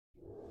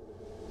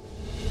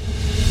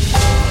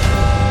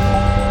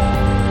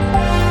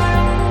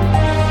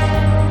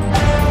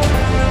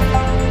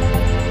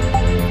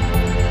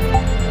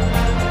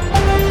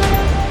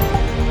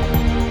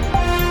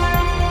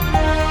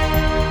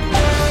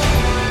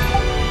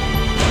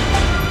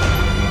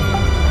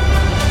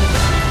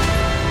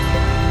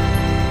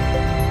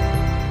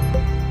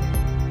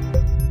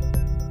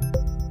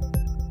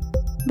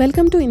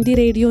Welcome to Indie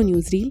Radio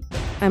Newsreel.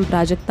 I'm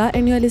Prajakta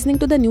and you are listening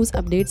to the news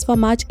updates for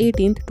March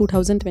 18,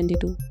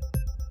 2022.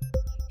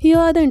 Here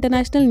are the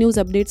international news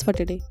updates for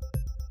today.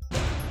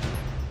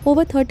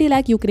 Over 30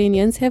 lakh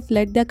Ukrainians have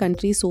fled their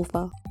country so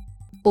far.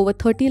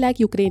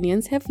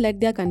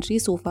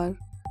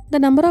 The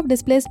number of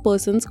displaced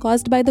persons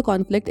caused by the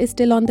conflict is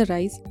still on the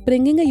rise,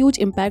 bringing a huge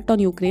impact on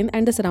Ukraine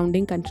and the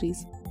surrounding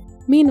countries.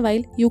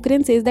 Meanwhile,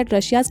 Ukraine says that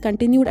Russia's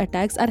continued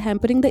attacks are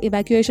hampering the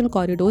evacuation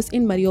corridors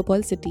in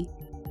Mariupol city.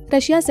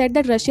 Russia said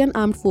that Russian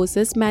armed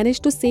forces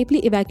managed to safely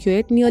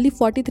evacuate nearly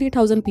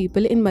 43,000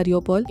 people in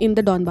Mariupol in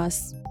the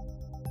Donbass.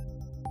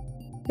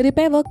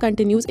 Repair work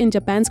continues in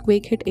Japan's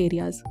quake-hit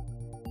areas.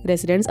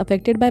 Residents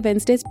affected by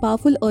Wednesday's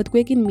powerful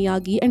earthquake in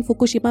Miyagi and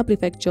Fukushima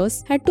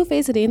prefectures had to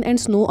face rain and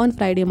snow on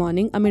Friday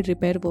morning amid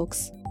repair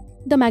works.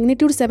 The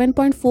magnitude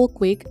 7.4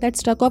 quake that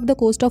struck off the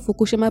coast of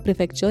Fukushima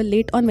prefecture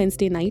late on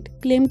Wednesday night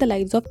claimed the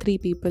lives of 3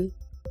 people.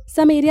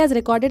 Some areas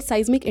recorded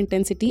seismic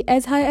intensity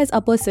as high as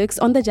upper 6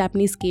 on the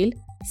Japanese scale.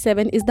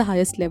 7 is the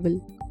highest level.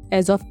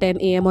 As of 10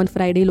 am on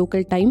Friday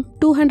local time,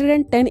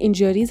 210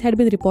 injuries had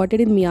been reported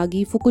in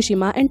Miyagi,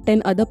 Fukushima and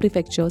 10 other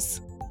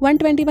prefectures.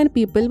 121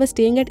 people were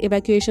staying at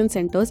evacuation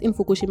centers in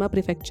Fukushima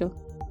prefecture.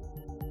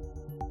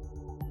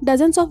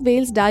 Dozens of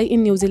whales die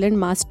in New Zealand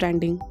mass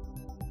stranding.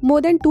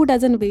 More than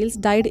 24 whales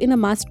died in a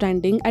mass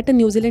stranding at a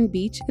New Zealand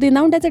beach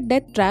renowned as a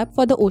death trap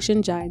for the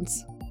ocean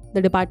giants.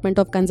 The Department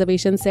of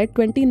Conservation said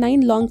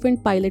 29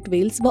 long-finned pilot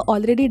whales were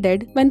already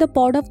dead when the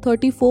pod of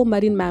 34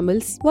 marine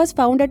mammals was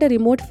found at a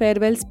remote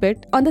farewell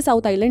spit on the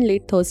South Island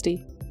late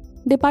Thursday.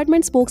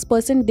 Department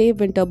spokesperson Dave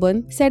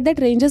Winterburn said that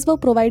rangers were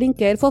providing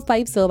care for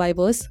 5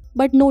 survivors,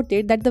 but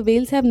noted that the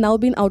whales have now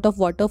been out of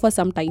water for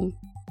some time.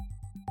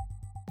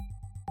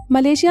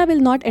 Malaysia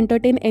will not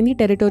entertain any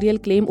territorial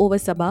claim over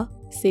Sabah,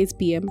 says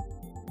PM.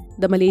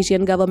 The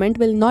Malaysian government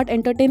will not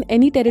entertain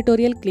any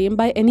territorial claim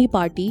by any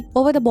party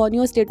over the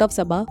Borneo state of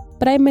Sabah,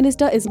 Prime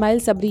Minister Ismail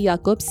Sabri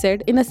Yaakob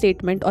said in a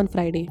statement on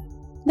Friday.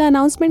 The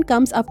announcement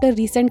comes after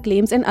recent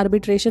claims and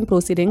arbitration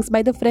proceedings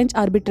by the French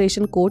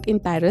Arbitration Court in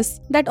Paris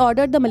that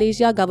ordered the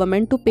Malaysia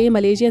government to pay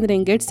Malaysian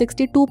ringgit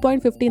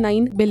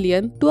 62.59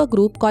 billion to a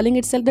group calling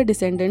itself the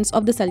descendants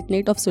of the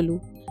Sultanate of Sulu.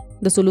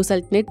 The Sulu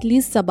Sultanate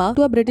leased Sabah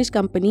to a British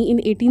company in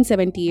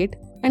 1878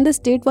 and the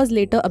state was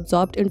later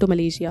absorbed into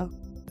Malaysia.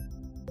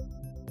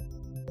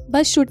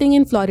 Bus shooting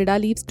in Florida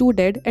leaves 2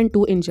 dead and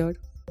 2 injured.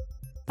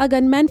 A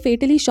gunman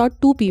fatally shot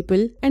 2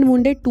 people and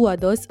wounded 2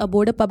 others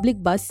aboard a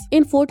public bus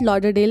in Fort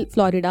Lauderdale,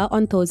 Florida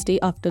on Thursday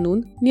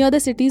afternoon, near the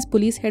city's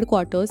police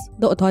headquarters,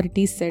 the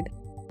authorities said.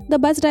 The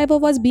bus driver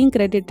was being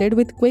credited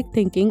with quick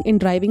thinking in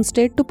driving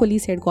straight to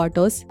police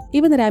headquarters,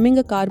 even ramming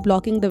a car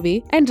blocking the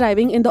way and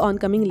driving in the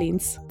oncoming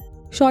lanes.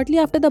 Shortly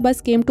after the bus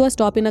came to a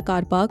stop in a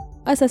car park,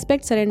 a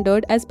suspect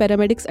surrendered as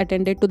paramedics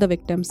attended to the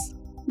victims.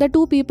 The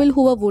 2 people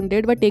who were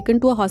wounded were taken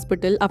to a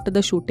hospital after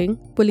the shooting,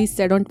 police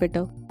said on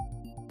Twitter.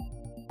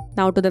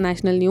 Now to the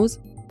national news.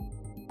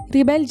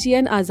 Rebel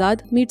GN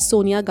Azad meets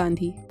Sonia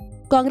Gandhi.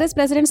 Congress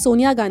President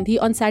Sonia Gandhi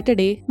on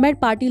Saturday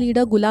met party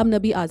leader Ghulam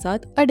Nabi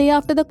Azad a day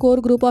after the core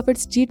group of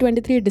its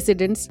G23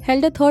 dissidents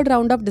held a third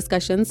round of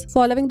discussions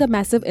following the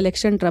massive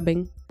election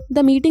drubbing.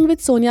 The meeting with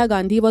Sonia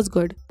Gandhi was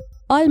good.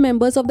 All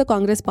members of the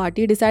Congress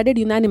party decided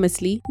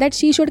unanimously that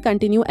she should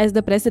continue as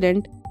the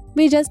president.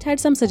 We just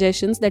had some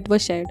suggestions that were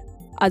shared,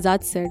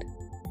 Azad said.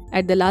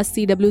 At the last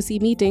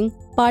CWC meeting,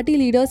 party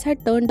leaders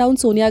had turned down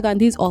Sonia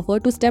Gandhi's offer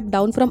to step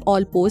down from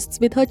all posts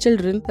with her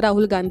children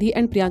Rahul Gandhi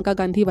and Priyanka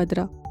Gandhi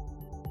Vadra.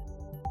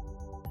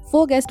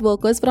 4 guest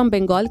workers from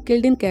Bengal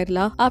killed in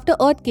Kerala after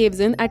earth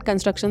caves in at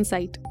construction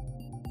site.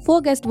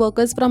 4 guest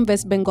workers from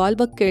West Bengal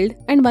were killed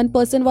and 1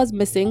 person was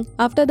missing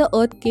after the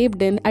earth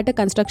caved in at a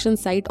construction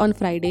site on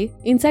Friday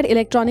inside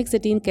Electronic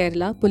City in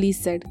Kerala,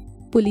 police said.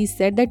 Police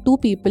said that 2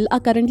 people are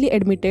currently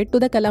admitted to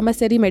the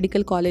Kalamassery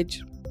Medical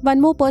College. 1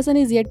 more person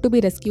is yet to be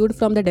rescued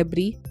from the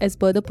debris, as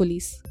per the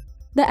police.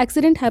 The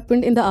accident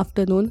happened in the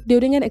afternoon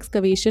during an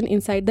excavation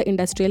inside the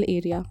industrial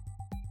area.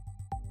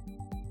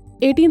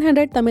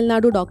 1,800 Tamil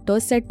Nadu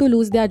doctors set to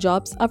lose their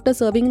jobs after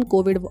serving in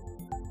COVID.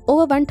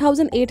 Over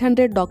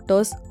 1,800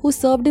 doctors who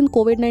served in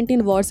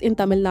COVID-19 wards in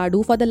Tamil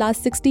Nadu for the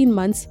last 16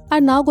 months are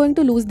now going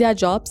to lose their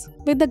jobs,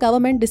 with the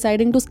government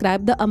deciding to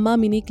scrap the Amma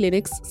Mini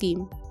Clinics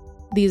scheme.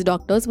 These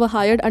doctors were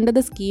hired under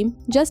the scheme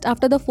just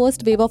after the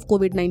first wave of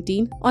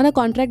COVID-19 on a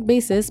contract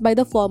basis by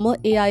the former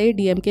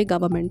AIADMK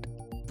government.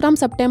 From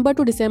September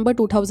to December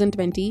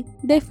 2020,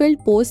 they filled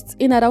posts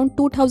in around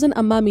 2,000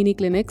 Amma Mini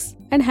clinics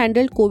and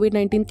handled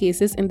COVID-19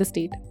 cases in the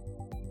state.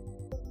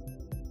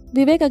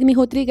 Vivek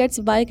Agnihotri gets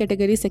Y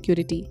category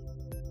security.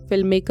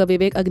 Filmmaker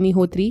Vivek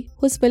Agnihotri,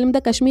 whose film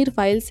The Kashmir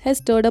Files has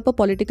stirred up a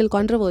political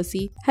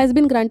controversy, has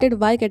been granted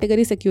Y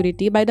category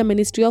security by the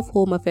Ministry of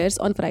Home Affairs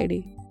on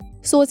Friday.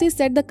 Sources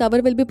said the cover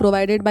will be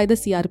provided by the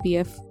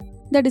CRPF.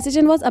 The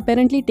decision was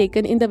apparently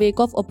taken in the wake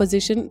of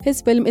opposition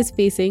his film is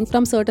facing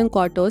from certain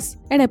quarters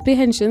and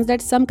apprehensions that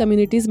some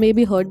communities may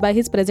be hurt by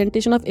his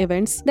presentation of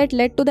events that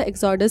led to the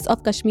exodus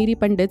of Kashmiri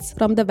Pandits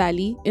from the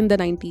valley in the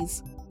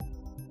 90s.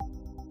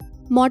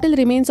 Mortal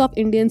remains of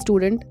Indian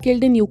student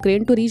killed in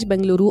Ukraine to reach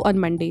Bengaluru on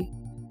Monday.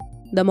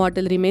 The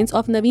mortal remains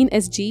of Naveen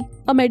SG,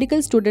 a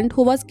medical student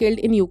who was killed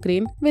in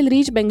Ukraine, will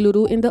reach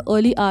Bengaluru in the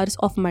early hours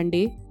of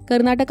Monday,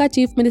 Karnataka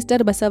Chief Minister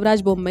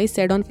Basavaraj Bommai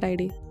said on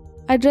Friday.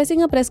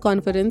 Addressing a press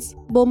conference,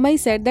 Bommai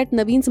said that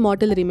Naveen's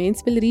mortal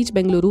remains will reach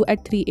Bengaluru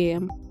at 3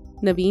 am.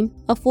 Naveen,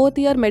 a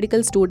fourth-year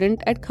medical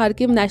student at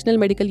Kharkiv National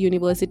Medical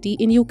University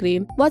in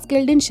Ukraine, was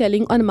killed in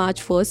shelling on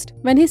March 1st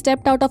when he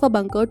stepped out of a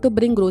bunker to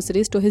bring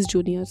groceries to his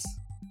juniors.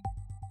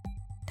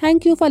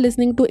 Thank you for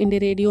listening to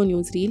Indie Radio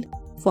Newsreel.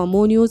 For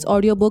more news,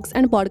 audiobooks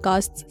and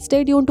podcasts,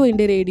 stay tuned to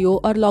Indie Radio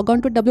or log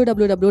on to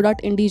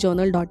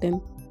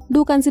www.indiejournal.in.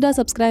 Do consider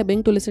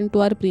subscribing to listen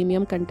to our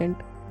premium content.